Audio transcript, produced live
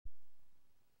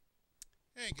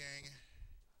Hey gang,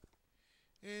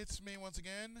 it's me once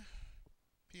again,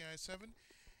 PI7,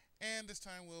 and this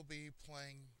time we'll be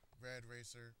playing Red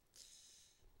Racer.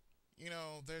 You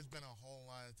know, there's been a whole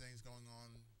lot of things going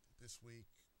on this week,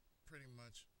 pretty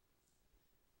much.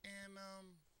 And,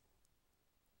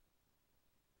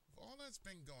 with all that's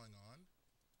been going on,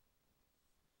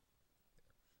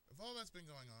 with all that's been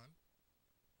going on,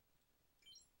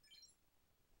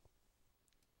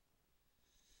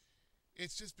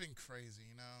 it's just been crazy,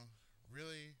 you know?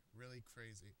 Really, really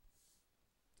crazy.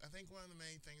 I think one of the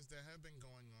main things that have been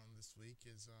going on this week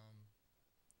is,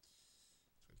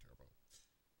 it's been terrible.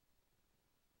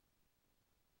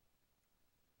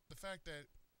 The fact that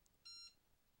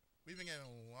we've been getting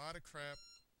a lot of crap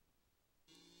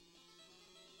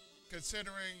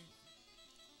considering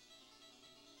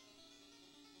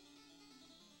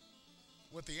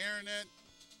with the internet,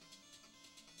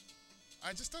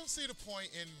 I just don't see the point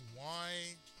in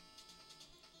why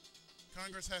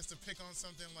Congress has to pick on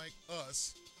something like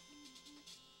us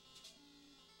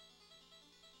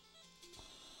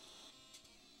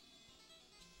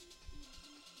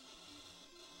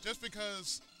just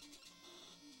because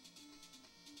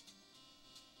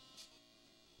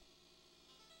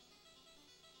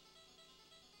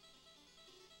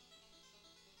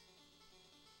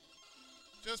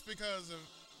of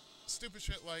stupid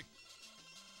shit like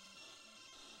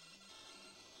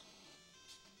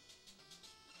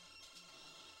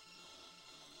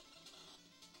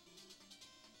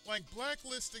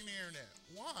blacklisting the internet.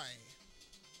 Why?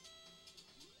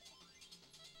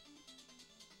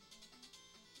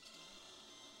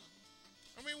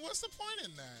 I mean, what's the point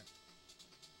in that?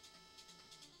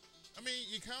 I mean,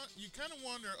 you kind of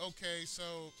wonder. Okay,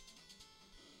 so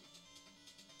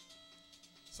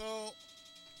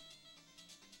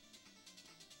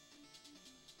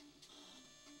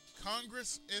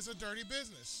Congress is a dirty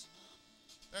business.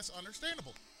 That's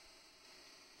understandable.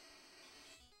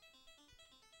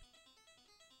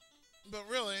 But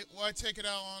really, why take it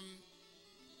out on,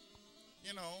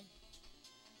 you know,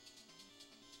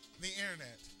 the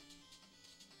internet?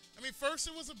 I mean, first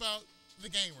it was about the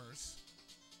gamers.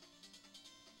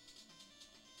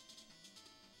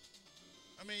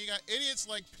 I mean, you got idiots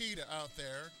like PETA out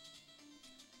there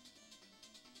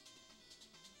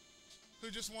who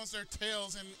just wants their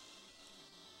tails in,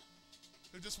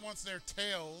 who just wants their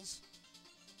tails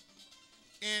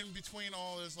in between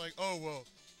all this. Like, oh well,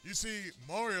 you see,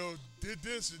 Mario did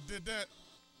this and did that.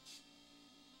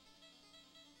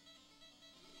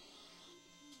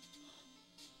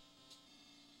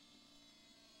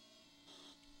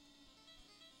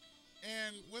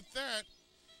 And with that,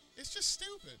 it's just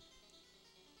stupid.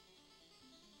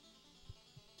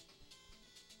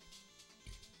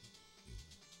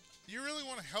 You really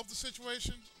want to help the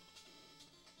situation?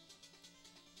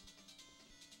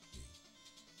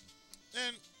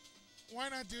 Then why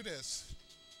not do this?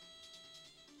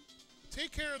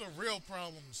 Take care of the real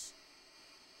problems.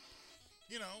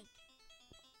 You know,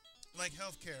 like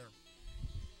healthcare.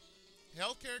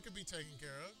 Healthcare could be taken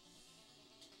care of.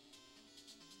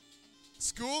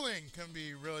 Schooling can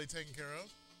be really taken care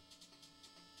of.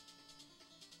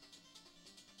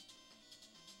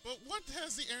 But what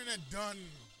has the internet done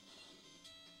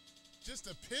just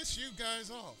to piss you guys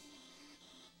off?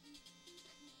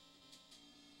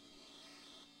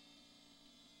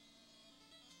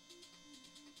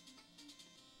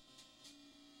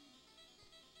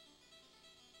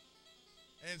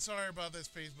 And sorry about this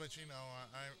piece, but you know,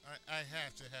 I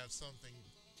have to have something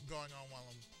going on while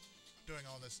I'm doing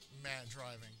all this mad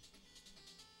driving.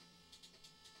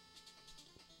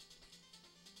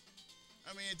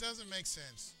 I mean, it doesn't make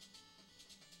sense.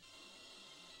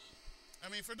 I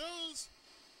mean, for those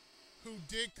who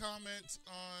did comment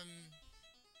on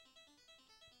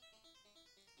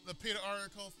the PETA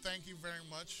article, thank you very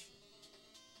much.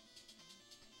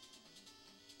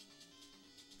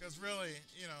 Because really,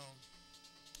 you know,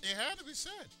 it had to be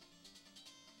said.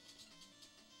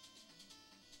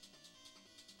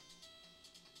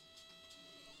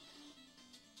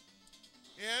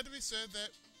 It had to be said that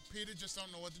PETA just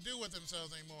don't know what to do with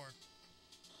themselves anymore.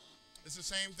 It's the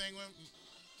same thing with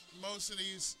most of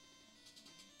these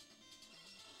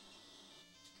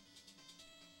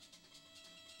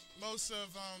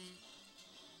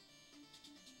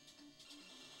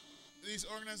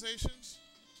organizations.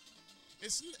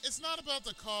 It's not about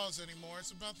the cause anymore. It's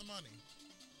about the money.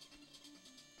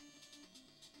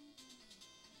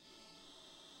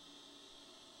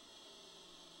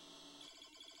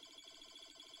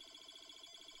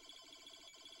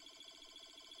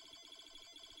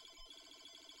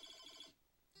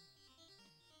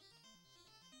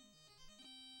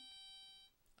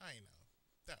 I know.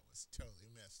 was totally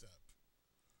messed up.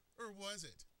 Or was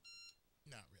it?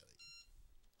 Not really.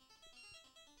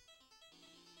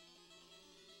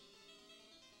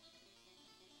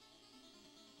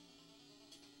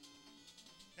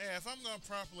 Hey, if I'm gonna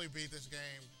properly beat this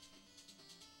game,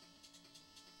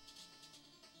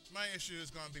 my issue is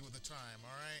gonna be with the time,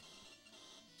 alright?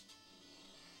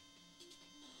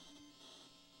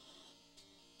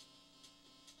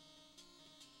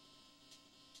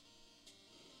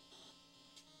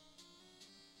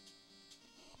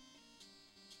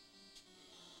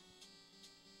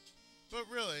 But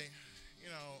really, you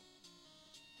know,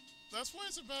 that's what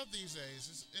it's about these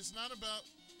days. It's not about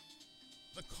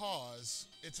the cause,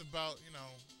 it's about,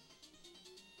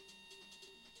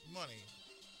 money.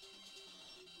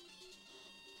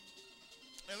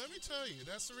 And let me tell you,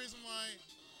 that's the reason why,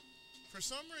 for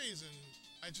some reason,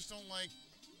 I just don't like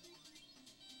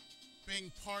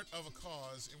being part of a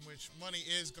cause in which money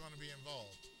is going to be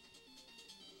involved.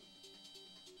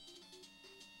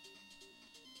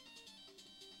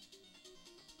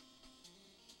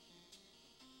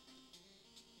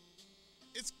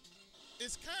 It's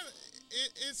it's kind of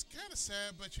it's kind of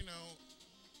sad, but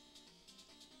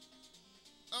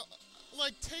uh,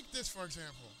 like take this for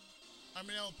example. I'm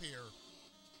an LPer,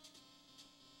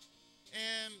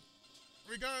 and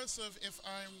regardless of if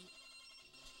I'm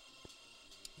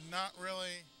not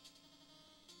really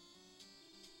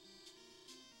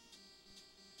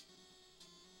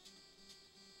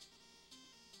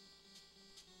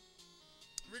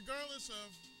regardless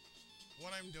of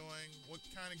what I'm doing, what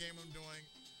kind of game I'm doing,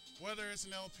 whether it's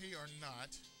an LP or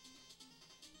not,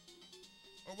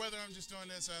 or whether I'm just doing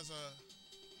this as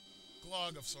a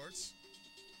glog of sorts.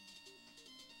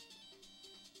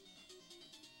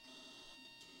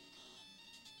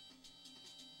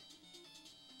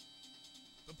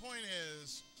 The point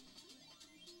is,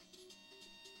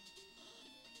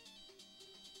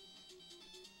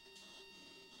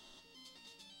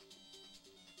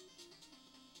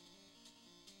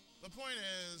 the point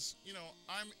is,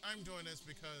 I'm doing this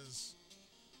because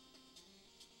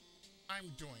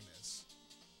I'm doing this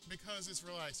because it's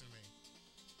relaxing me,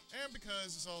 and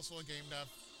because it's also a game that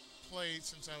I've played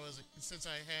since I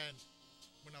had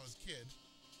when I was a kid.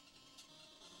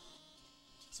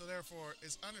 So therefore,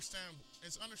 it's understandable.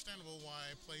 It's understandable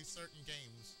why I play certain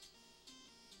games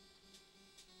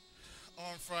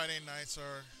on Friday nights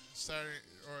or Saturday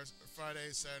or Friday,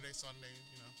 Saturday, Sunday.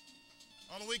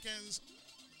 On the weekends,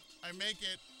 I make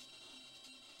it.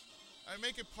 I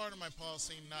make it part of my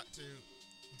policy not to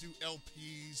do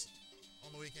LPs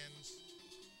on the weekends.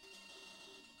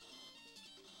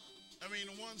 I mean,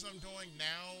 the ones I'm doing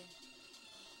now,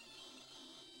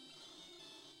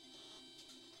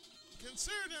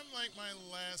 consider them like my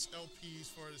last LPs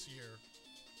for this year.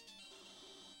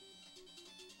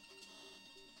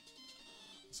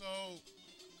 So,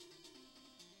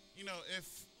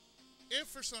 if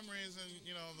for some reason,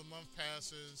 the month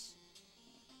passes,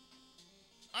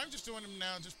 I'm just doing them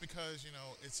now just because,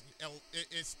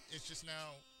 it's just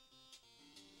now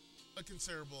a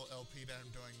considerable LP that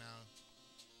I'm doing now.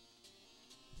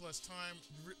 Plus time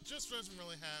just doesn't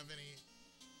really have any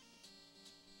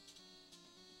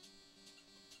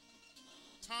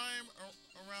time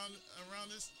around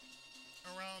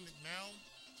now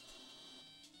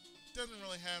doesn't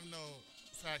really have no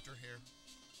factor here.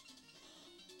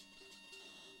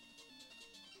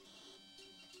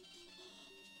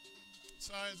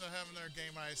 Besides, I have another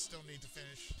game I still need to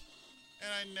finish, and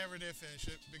I never did finish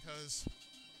it because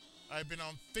I've been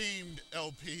on themed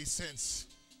LP since.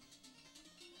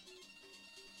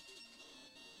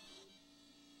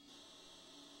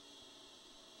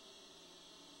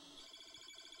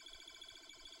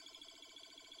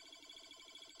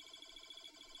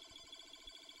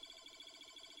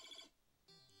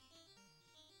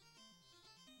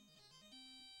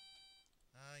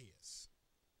 Ah, yes.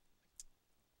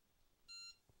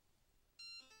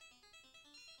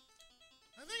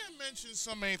 I think I've mentioned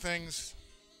so many things.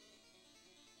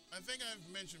 I think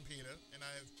I've mentioned PETA, and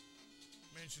I've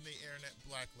mentioned the internet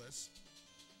blacklist.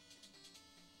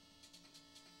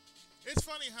 It's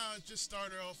funny how it just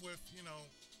started off with,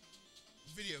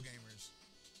 video gamers.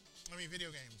 Video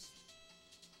games.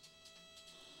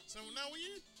 So now when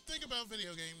you think about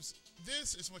video games,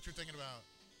 this is what you're thinking about.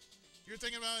 You're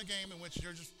thinking about a game in which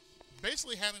you're just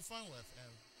basically having fun with.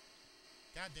 And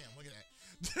goddamn, look at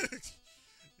that.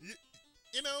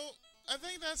 you, I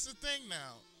think that's the thing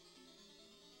now.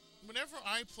 Whenever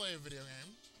I play a video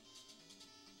game,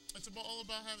 it's all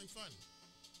about having fun.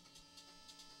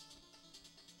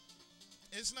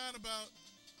 It's not about,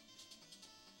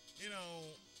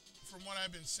 from what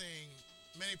I've been seeing,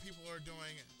 many people are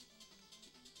doing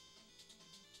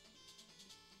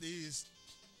these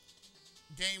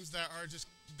games that are just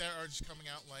coming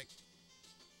out, like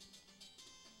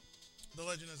The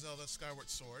Legend of Zelda: Skyward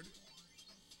Sword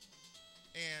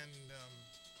and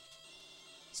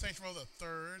Saints Row the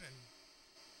Third and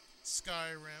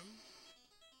Skyrim.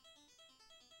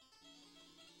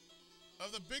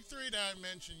 Of the big three that I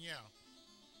mentioned, yeah.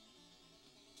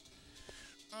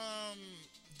 Um,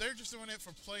 they're just doing it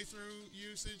for playthrough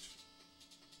usage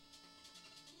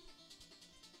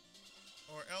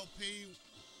or LP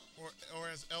or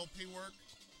as LP work.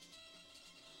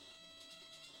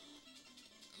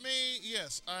 Me,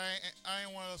 yes, I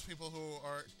am one of those people who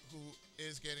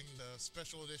is getting the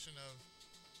special edition of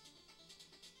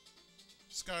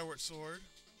Skyward Sword.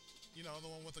 You know, the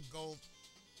one with the gold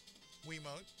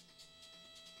Wiimote.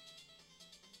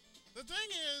 The thing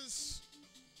is,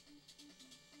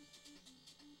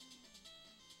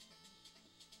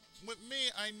 with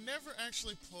me, I never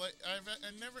actually I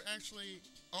never actually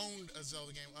owned a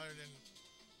Zelda game other than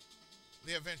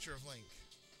The Adventure of Link.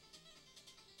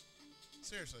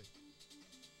 Seriously.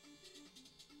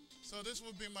 So this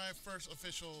would be my first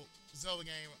official Zelda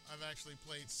game I've actually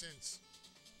played since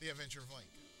The Adventure of Link.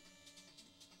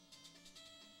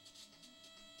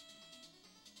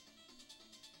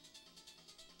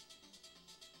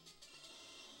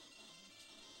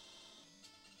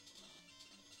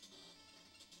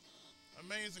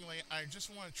 Amazingly, I just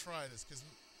want to try this because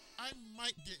I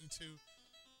might get into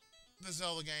the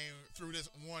Zelda game through this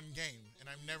one game, and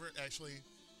I've never actually,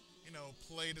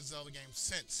 played a Zelda game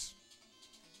since.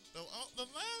 The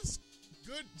last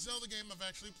good Zelda game I've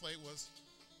actually played was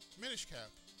Minish Cap.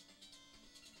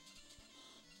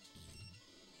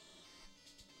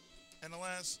 And the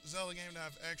last Zelda game that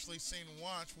I've actually seen and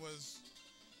watched was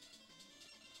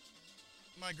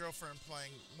my girlfriend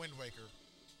playing Wind Waker.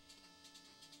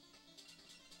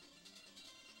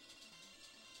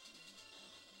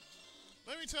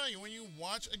 Let me tell you, when you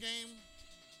watch a game,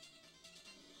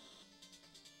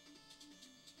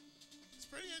 it's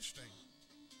pretty interesting.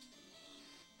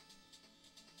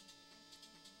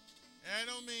 And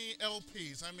I don't mean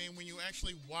LPs. I mean when you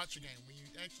actually watch a game, when you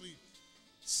actually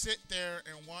sit there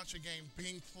and watch a game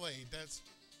being played. It's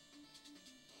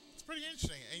pretty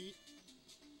interesting.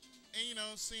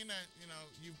 And seeing that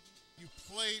you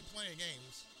played plenty of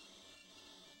games,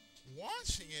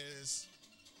 watching it is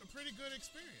a pretty good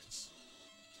experience.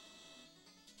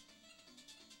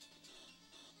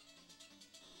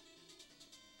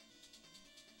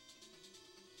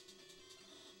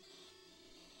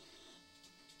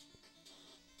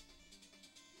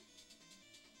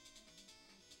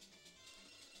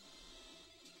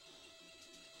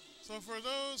 So for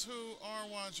those who are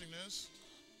watching this,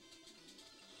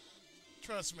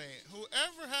 trust me,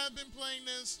 whoever had been playing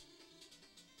this,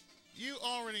 you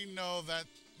already know that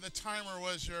the timer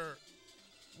was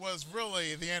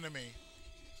really the enemy.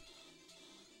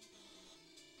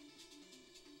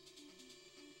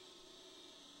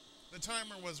 The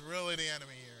timer was really the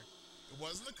enemy here. It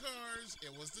wasn't the cars,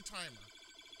 it was the timer.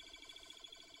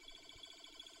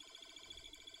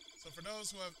 So for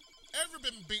those who have ever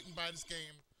been beaten by this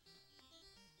game,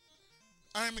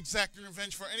 I am exacting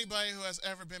revenge for anybody who has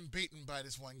ever been beaten by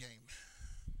this one game.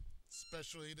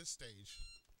 Especially this stage.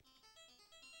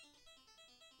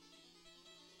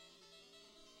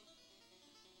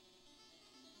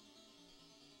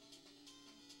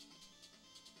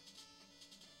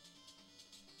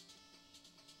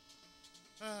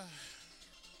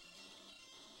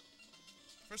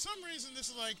 For some reason, this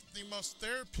is like the most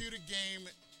therapeutic game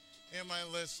in my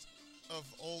list of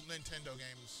old Nintendo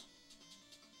games.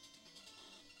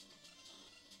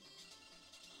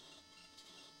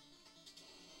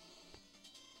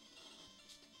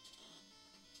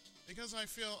 Because I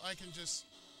feel I can just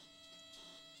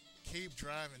keep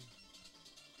driving.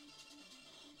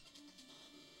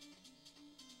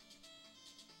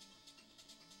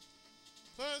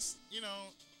 Plus,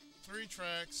 3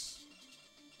 tracks.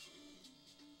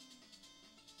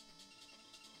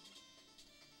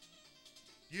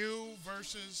 You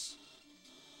versus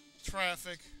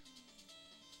traffic.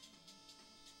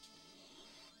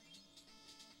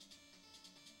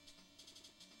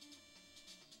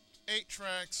 Eight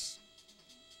tracks.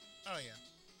 Oh yeah.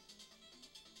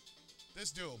 This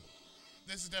is doable.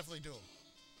 This is definitely doable.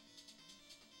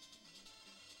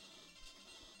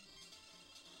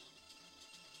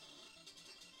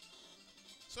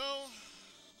 So,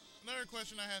 another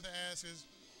question I had to ask is,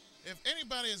 if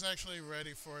anybody is actually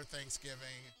ready for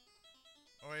Thanksgiving,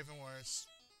 or even worse,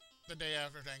 the day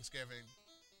after Thanksgiving.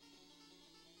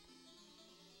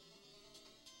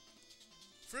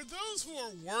 For those who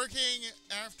are working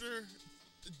after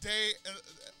the day,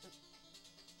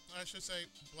 I should say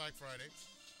Black Friday.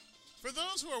 For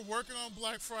those who are working on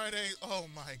Black Friday, oh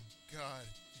my God,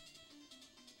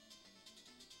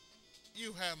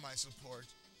 you have my support.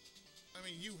 I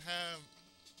mean, you have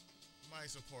my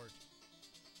support.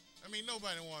 I mean,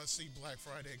 nobody wants to see Black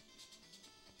Friday.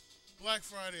 Black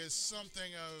Friday is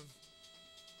something of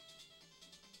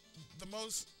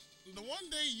the one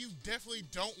day you definitely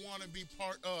don't want to be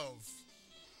part of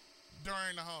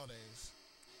during the holidays.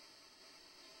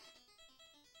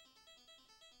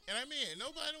 And I mean,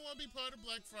 nobody want to be part of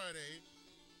Black Friday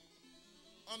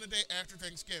on the day after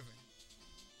Thanksgiving.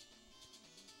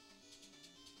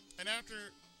 And after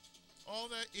all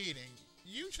that eating,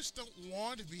 you just don't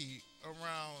want to be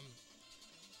around.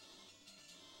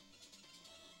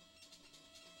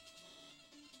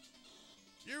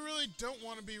 You really don't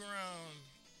want to be around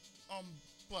on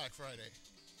Black Friday.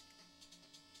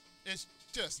 It's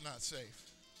just not safe.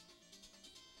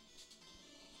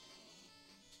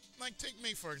 Like, take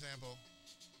me for example.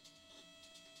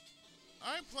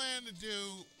 I plan to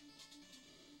do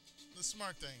the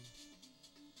smart thing.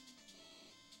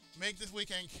 Make this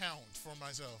weekend count for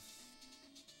myself.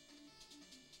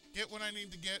 Get what I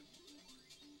need to get.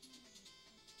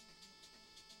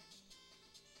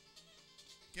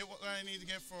 Get what I need to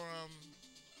get for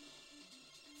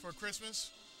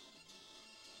Christmas.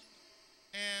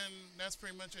 And that's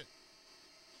pretty much it.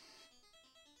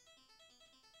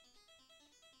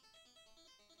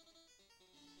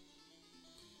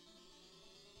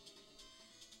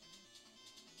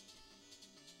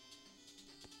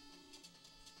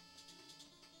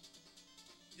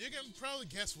 You can probably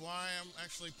guess why I'm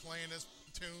actually playing this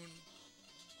tune.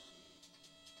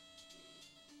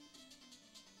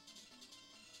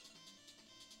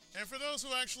 And for those who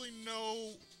actually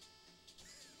know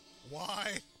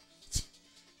why,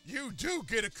 you do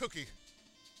get a cookie.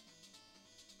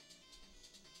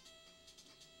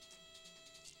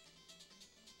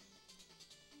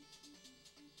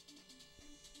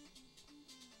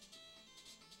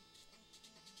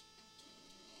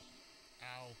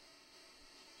 Ow.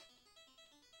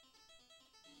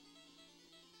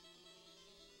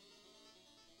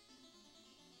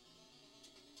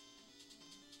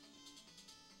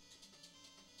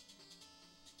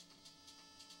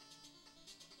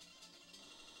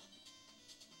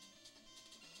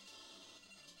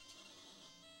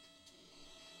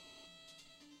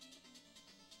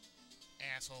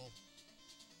 Asshole.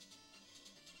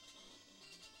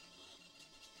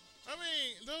 I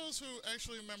mean, those who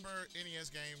actually remember NES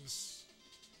games.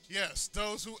 Yes,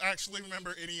 those who actually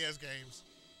remember NES games.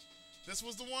 This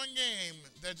was the one game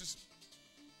that just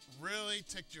really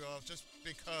ticked you off just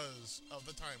because of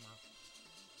the timer.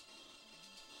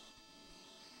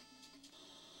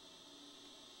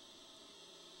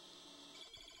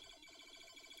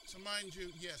 So mind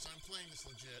you, yes, I'm playing this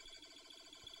legit.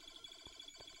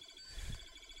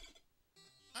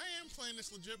 I am playing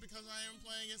this legit because I am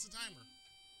playing against a timer.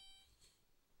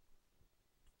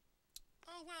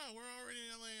 Oh wow, we're already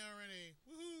in LA already.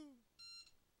 Woohoo!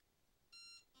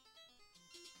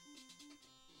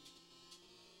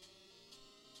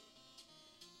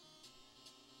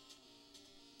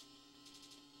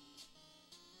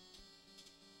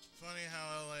 Funny how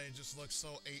LA just looks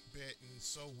so 8-bit and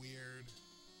so weird.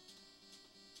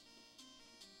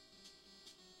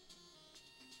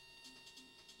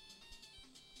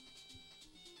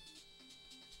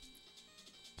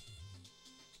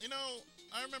 You know,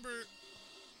 I remember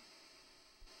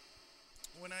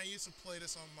when I used to play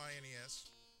this on my NES,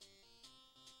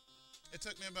 it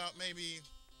took me about maybe,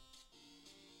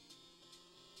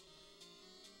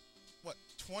 what,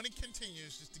 20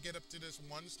 continues just to get up to this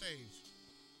one stage.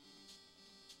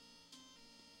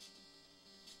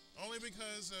 Only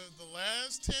because of the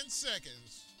last 10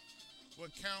 seconds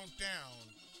would count down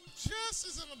just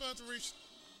as I'm about to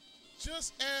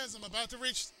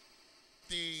reach,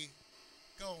 the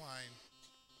goal line.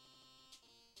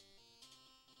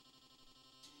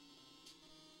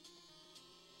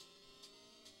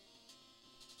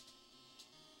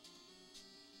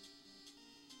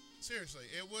 Seriously,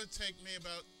 it would take me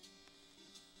about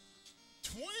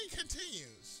 20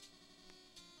 continues.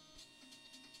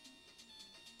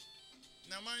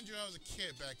 Now, mind you, I was a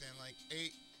kid back then, like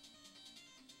 8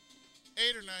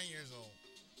 or 9 years old.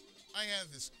 I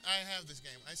have this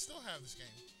game. I still have this game.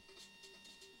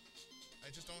 I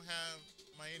just don't have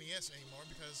my NES anymore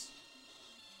because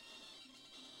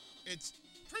it's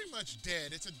pretty much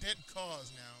dead. It's a dead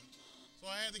cause now. So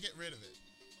I had to get rid of it.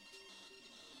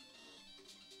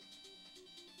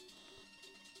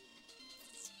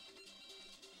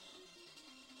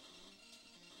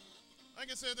 Like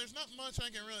I said, there's not much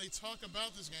I can really talk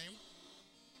about this game.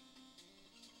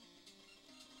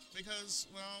 Because,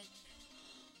 well,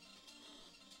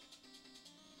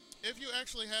 if you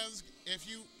actually has, if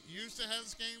you used to have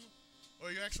this game,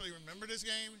 or you actually remember this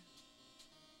game,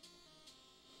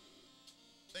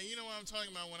 then you know what I'm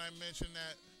talking about when I mentioned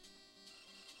that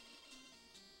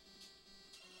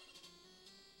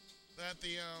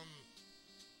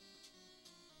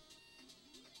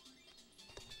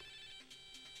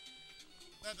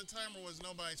the timer was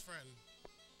nobody's friend.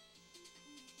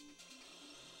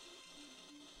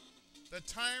 The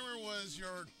timer was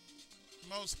your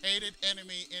most hated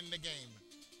enemy in the game.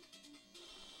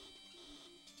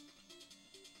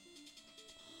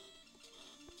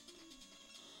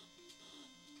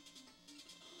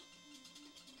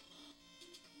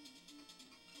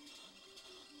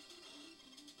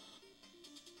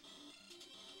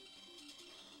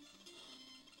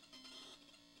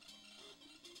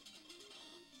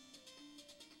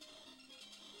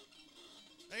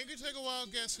 And you can take a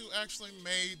wild guess who actually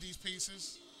made these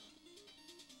pieces.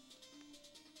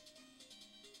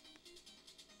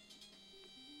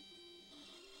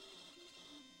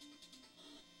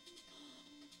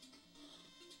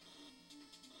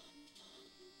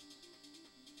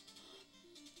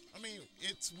 I mean,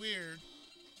 it's weird.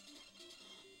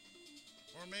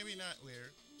 Or maybe not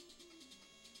weird.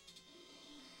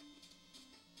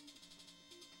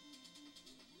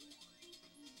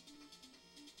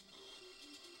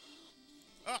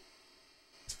 Ah!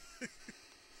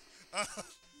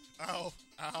 Ow,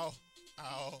 ow,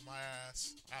 ow, my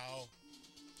ass, ow.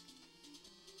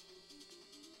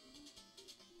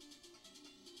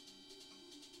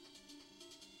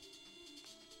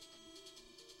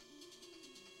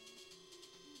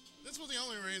 This was the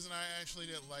only reason I actually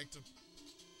didn't like to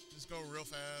just go real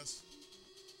fast.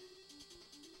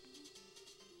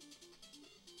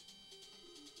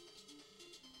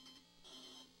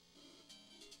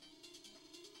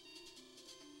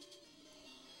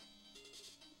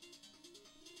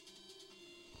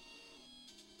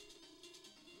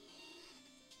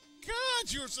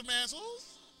 God, you're some assholes!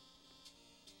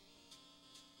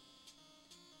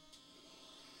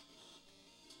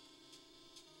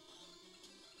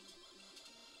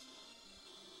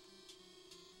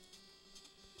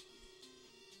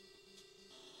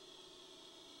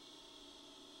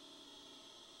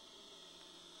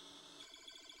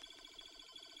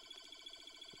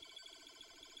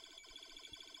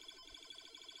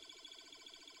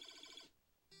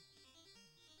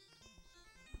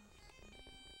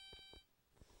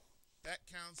 That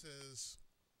counts as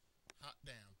hot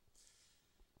damn.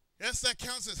 Yes, that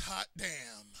counts as hot damn.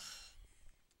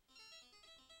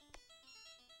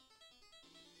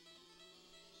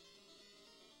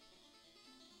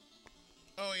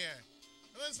 Oh yeah.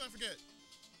 And let's not forget,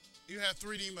 you have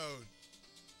 3D mode.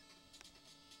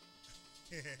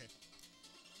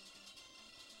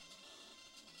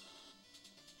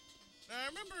 Now I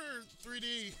remember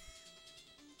 3D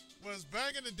was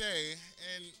back in the day,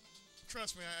 and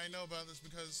trust me, I know about this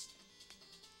because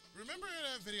remember in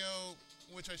that video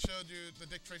which I showed you, the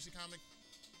Dick Tracy comic,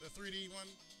 the 3D one?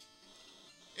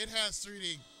 It has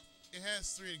 3D. It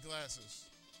has 3D glasses.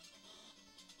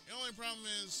 The only problem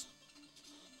is,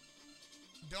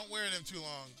 don't wear them too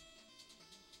long,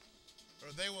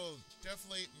 or they will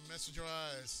definitely mess with your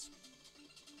eyes.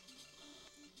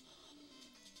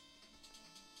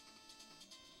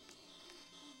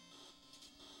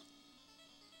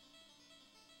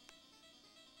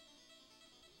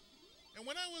 And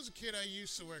when I was a kid, I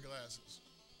used to wear glasses.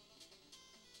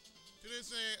 To this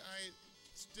day, I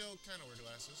still kind of wear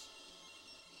glasses.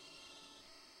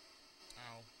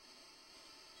 Ow.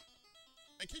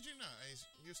 I kid you not, I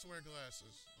used to wear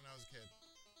glasses when I was a kid.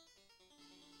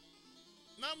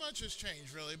 Not much has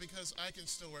changed, really, because I can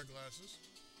still wear glasses.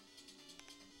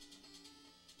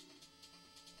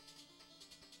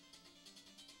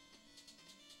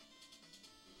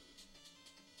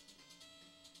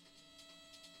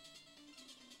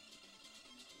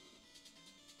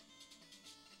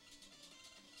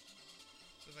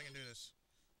 See if I can do this.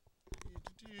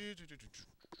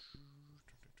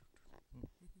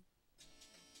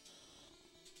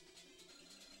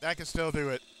 I can still do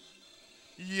it.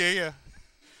 Yeah,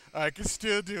 I can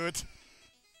still do it.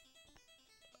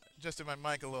 Adjusted my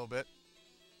mic a little bit.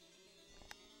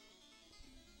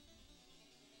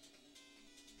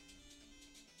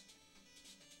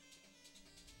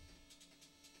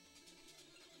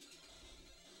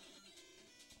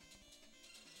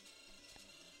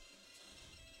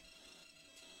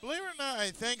 Believe it or not, I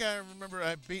think I remember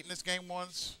I've beaten this game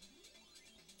once,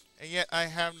 and yet I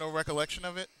have no recollection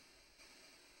of it.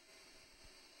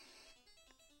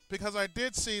 Because I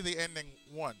did see the ending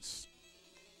once,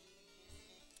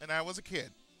 and I was a kid.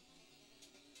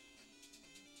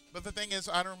 But the thing is,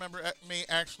 I don't remember me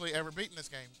actually ever beating this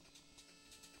game.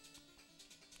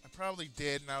 I probably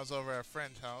did, and I was over at a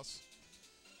friend's house.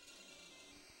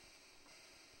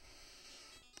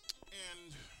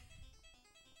 And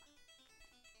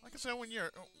like I said, when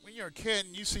you're a kid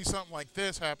and you see something like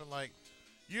this happen, like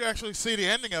you actually see the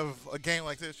ending of a game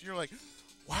like this, you're like,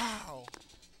 wow.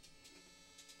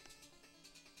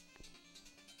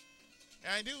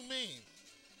 And I do mean,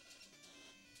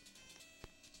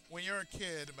 when you're a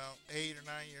kid, about 8 or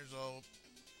 9 years old,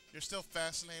 you're still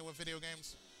fascinated with video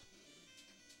games.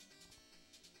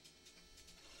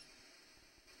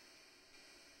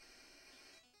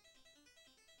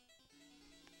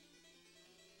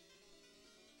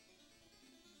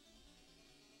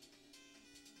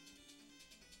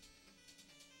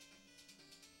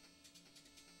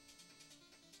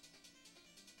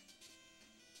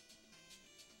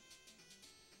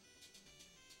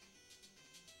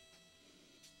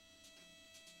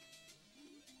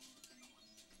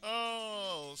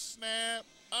 Oh, snap.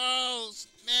 Oh,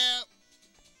 snap.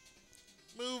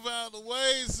 Move out of the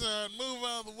way, son. Move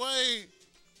out of the way.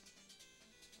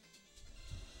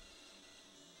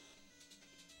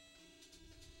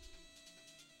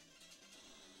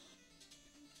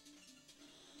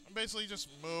 I'm basically just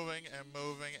moving and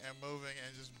moving and moving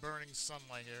and just burning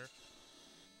sunlight here.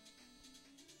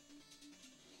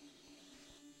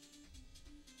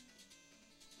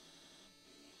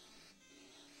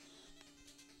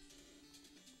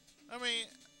 I mean,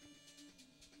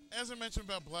 as I mentioned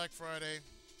about Black Friday,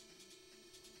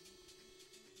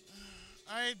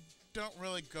 I don't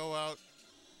really go out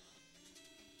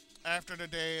after the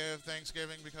day of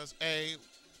Thanksgiving because A,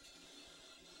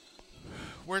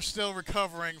 we're still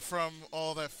recovering from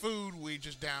all that food we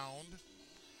just downed.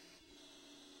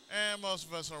 And most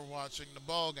of us are watching the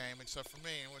ball game, except for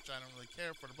me, in which I don't really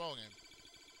care for the ball game.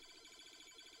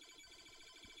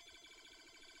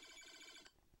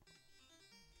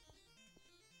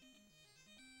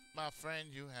 My friend,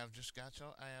 you have just got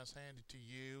your ass handed to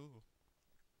you.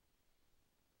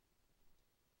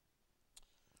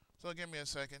 So give me a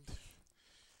second.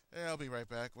 I'll be right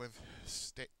back with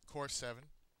Course 7.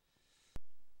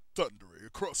 Thundering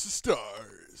across the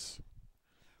stars.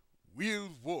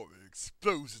 Wheels warming,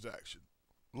 explosion action.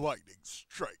 Lightning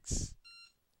strikes.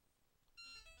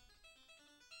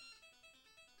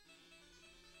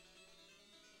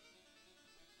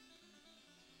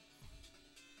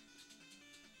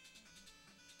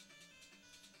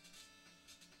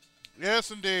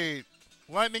 Yes, indeed.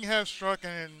 Lightning has struck,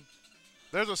 and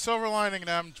there's a silver lining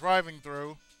that I'm driving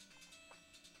through.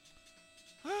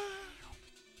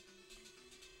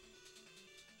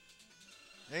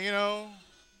 And you know,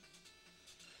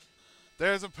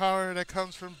 there's a power that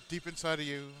comes from deep inside of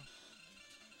you.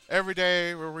 Every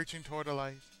day we're reaching toward the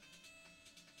light.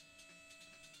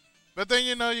 But then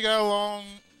you know you got a long,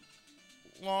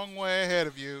 long way ahead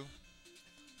of you.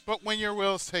 But when your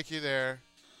wills take you there,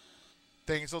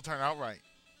 things will turn out right.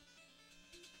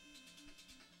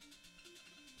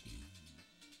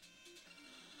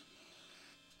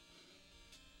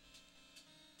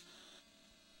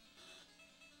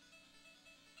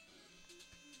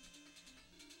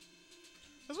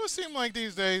 That's what it seems like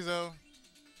these days, though.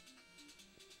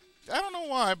 I don't know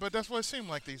why, but that's what it seems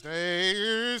like these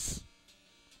days.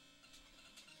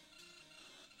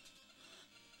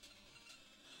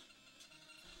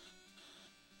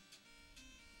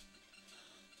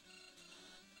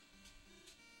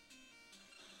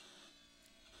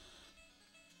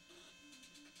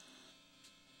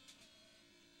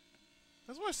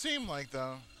 That's what it seemed like,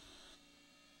 though.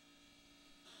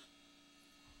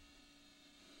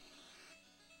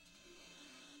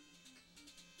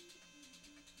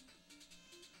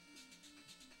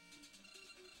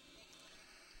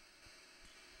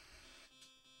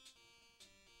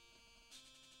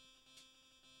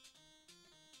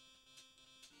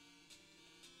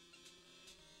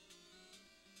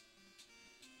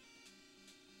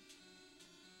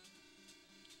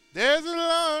 There's a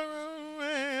long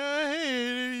way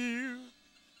ahead of you.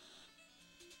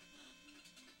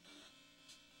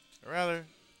 Or rather,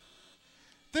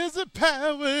 there's a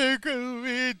power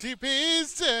growing deep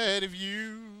inside of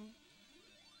you.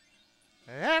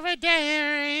 Every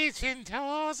day reaching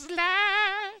towards the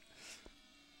light.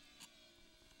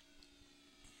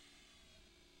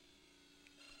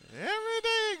 Every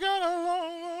day got a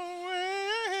long, long way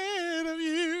ahead of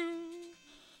you.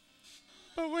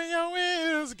 But when your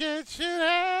wheels get you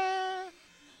there,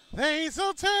 things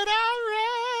will turn out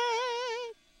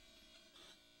right.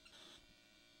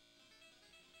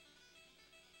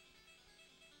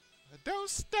 Don't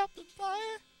stop the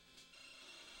fire.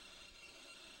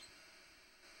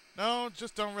 No,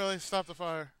 just don't really stop the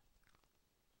fire.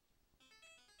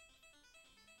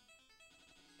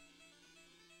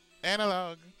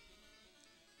 Analog.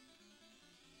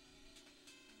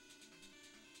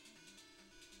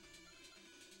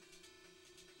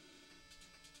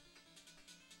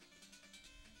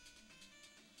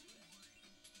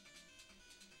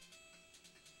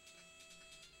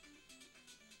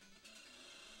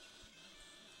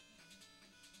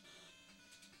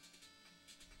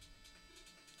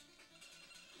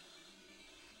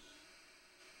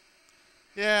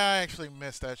 Yeah, I actually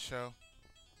missed that show.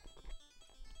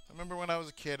 I remember when I was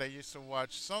a kid, I used to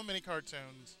watch so many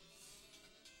cartoons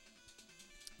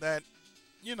that,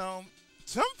 you know,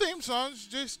 some theme songs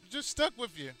just stuck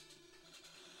with you.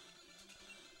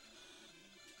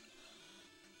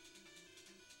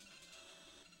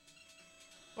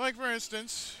 Like for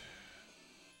instance,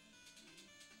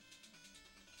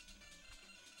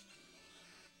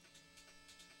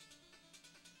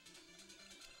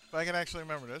 if I can actually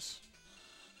remember this,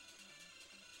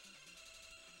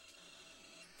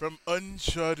 from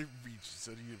uncharted regions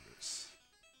of the universe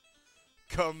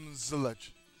comes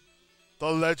the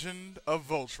legend of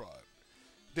Voltron,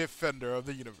 defender of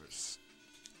the universe,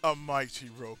 a mighty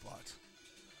robot,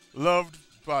 loved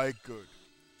by good,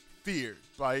 feared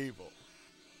by evil.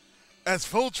 As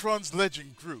Voltron's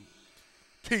legend grew,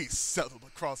 peace settled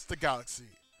across the galaxy.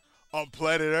 On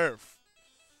planet Earth,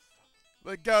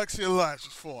 the Galaxy Alliance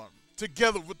was formed.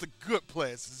 Together with the good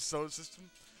planets in the solar system,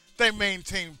 they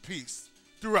maintained peace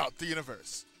throughout the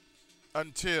universe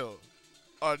until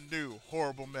a new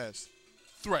horrible mess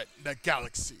threatened the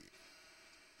galaxy.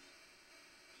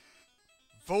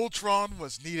 Voltron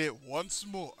was needed once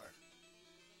more.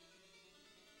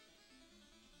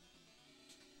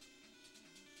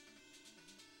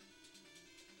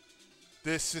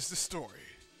 This is the story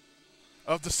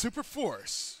of the super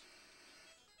force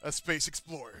of space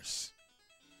explorers.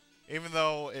 Even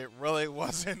though it really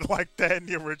wasn't like that in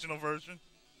the original version.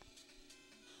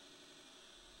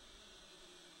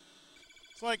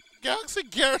 It's like Galaxy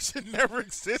Garrison never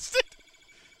existed.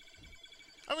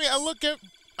 I mean, I look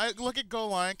at Go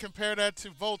Line, compare that to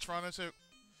Voltron, and say,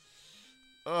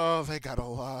 oh, they got a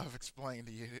lot of explain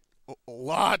to you, a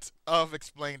lot of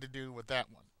explain to do with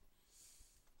that one.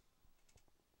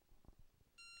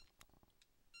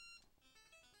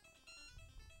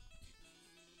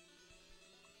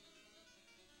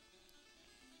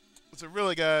 So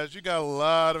really, guys, you got a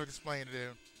lot of explain to do.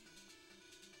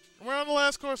 And we're on the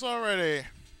last course already.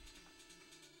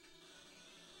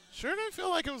 Sure didn't feel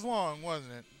like it was long,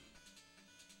 wasn't it?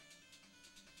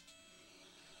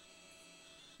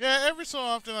 Yeah, every so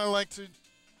often I like to.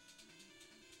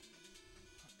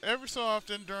 Every so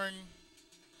often during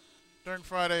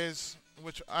Fridays,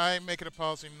 which I make it a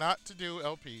policy not to do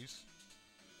LPs.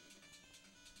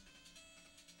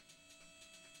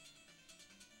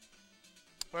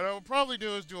 What I will probably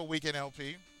do is do a weekend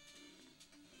LP.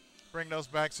 Bring those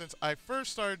back since I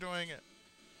first started doing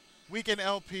weekend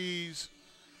LPs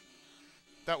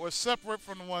that was separate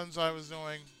from the ones I was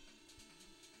doing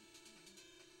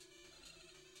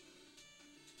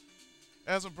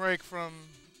as a break from,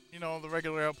 the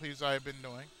regular LPs I've been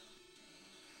doing.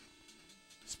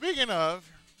 Speaking of,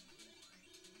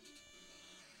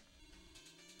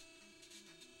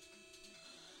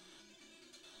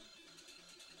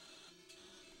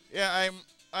 yeah,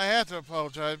 I had to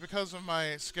apologize because of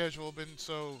my schedule been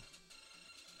so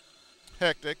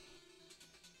hectic.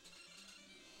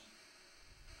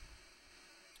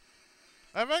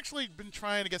 I've actually been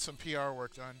trying to get some PR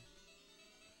work done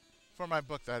for my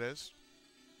book, that is.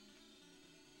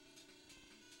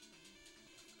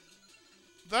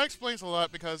 That explains a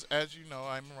lot because, as you know,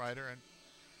 I'm a writer, and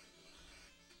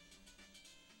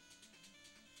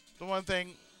the one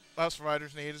thing us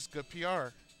writers need is good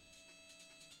PR.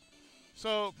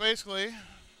 So basically,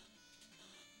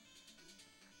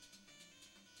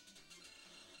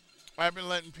 I've been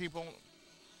letting people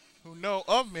who know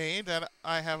of me that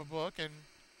I have a book and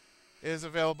is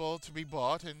available to be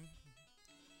bought, and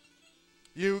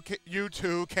you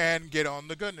too can get on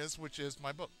the goodness, which is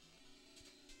my book.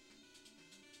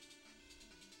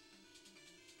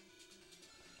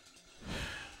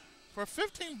 For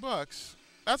 15 bucks,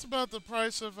 that's about the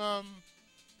price of a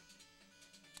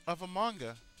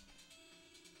manga.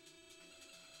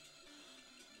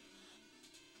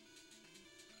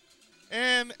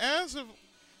 And as of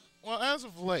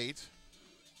late,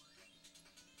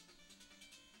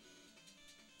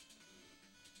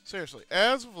 seriously,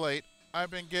 as of late,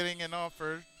 I've been getting an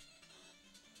offer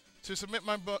to submit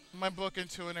my book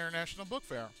into an international book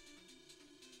fair.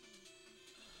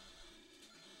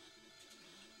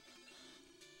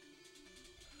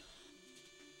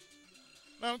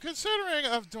 Now, I'm considering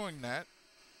of doing that.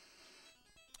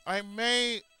 I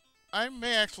may, I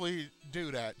may actually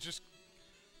do that. Just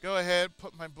go ahead,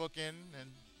 put my book in, and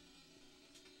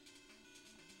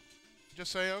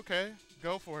just say, okay,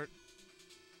 go for it.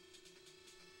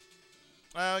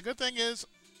 The good thing is,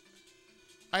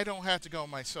 I don't have to go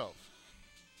myself.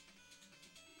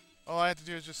 All I have to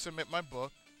do is just submit my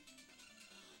book,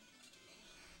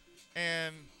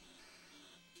 and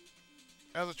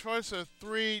as a choice of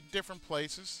 3 different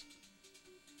places,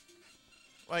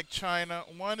 like China.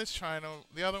 One is China,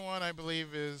 the other one I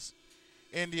believe is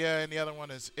India, and the other one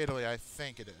is Italy, I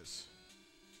think it is.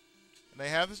 And they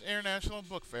have this international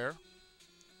book fair.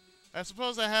 I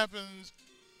suppose that happens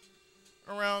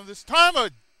around this time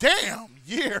of damn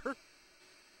year.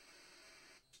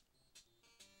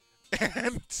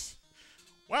 And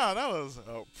wow, that was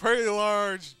a pretty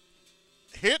large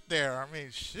hit there. I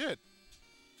mean, shit.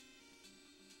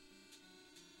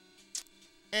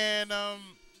 And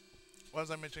what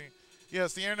was I mentioning?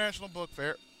 Yes, the International Book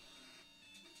Fair.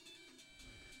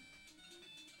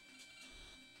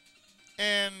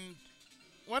 And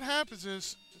what happens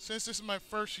is, since this is my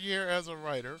first year as a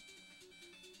writer,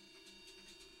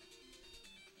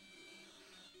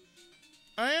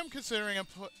 I am considering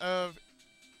of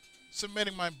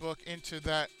submitting my book into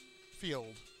that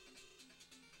field.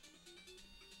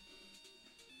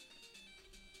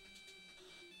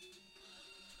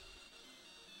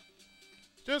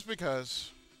 Just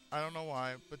because. I don't know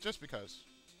why, but just because.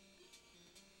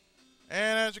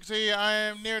 And as you can see, I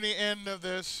am near the end of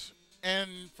this, and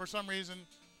for some reason,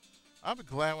 I'll be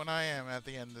glad when I am at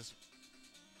the end of this.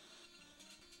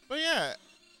 But yeah,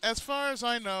 as far as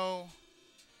I know,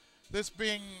 this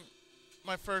being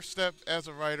my first step as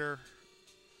a writer,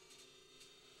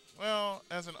 well,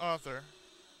 as an author,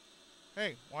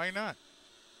 hey, why not?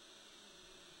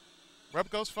 Rep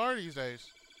goes far these days.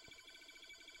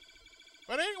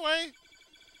 But anyway,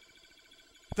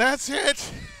 that's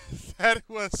it. That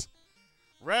was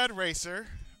Rad Racer.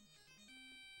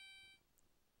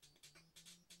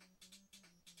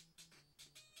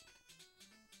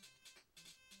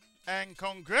 And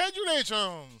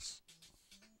congratulations!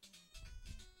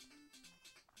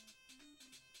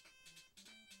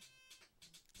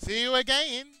 See you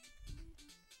again.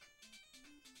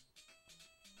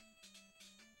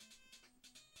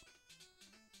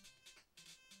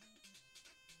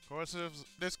 Of course,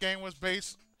 this game was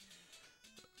brought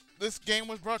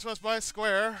to us by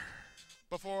Square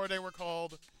before they were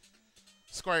called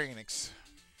Square Enix.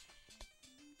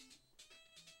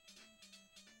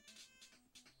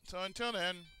 So until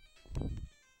then,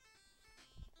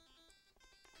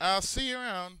 I'll see you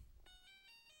around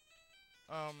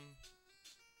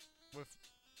with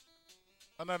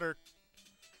another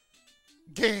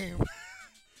game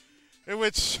in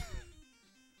which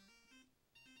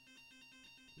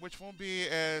won't be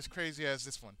as crazy as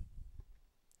this one.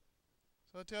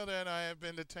 So until then, I have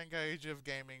been the Tenkaichi of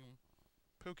Gaming,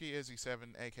 Pookie Izzy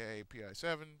 7, aka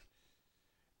PI7,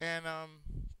 and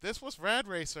this was Rad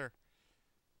Racer,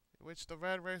 which the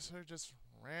Rad Racer just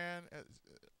ran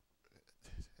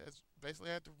has basically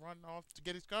had to run off to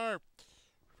get his car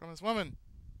from his woman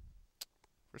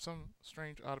for some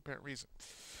strange, odd apparent reason.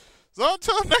 So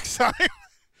until next time,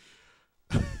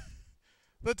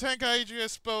 the Tenkaichi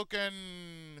has spoken,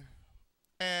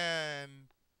 and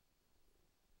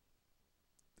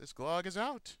this vlog is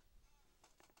out.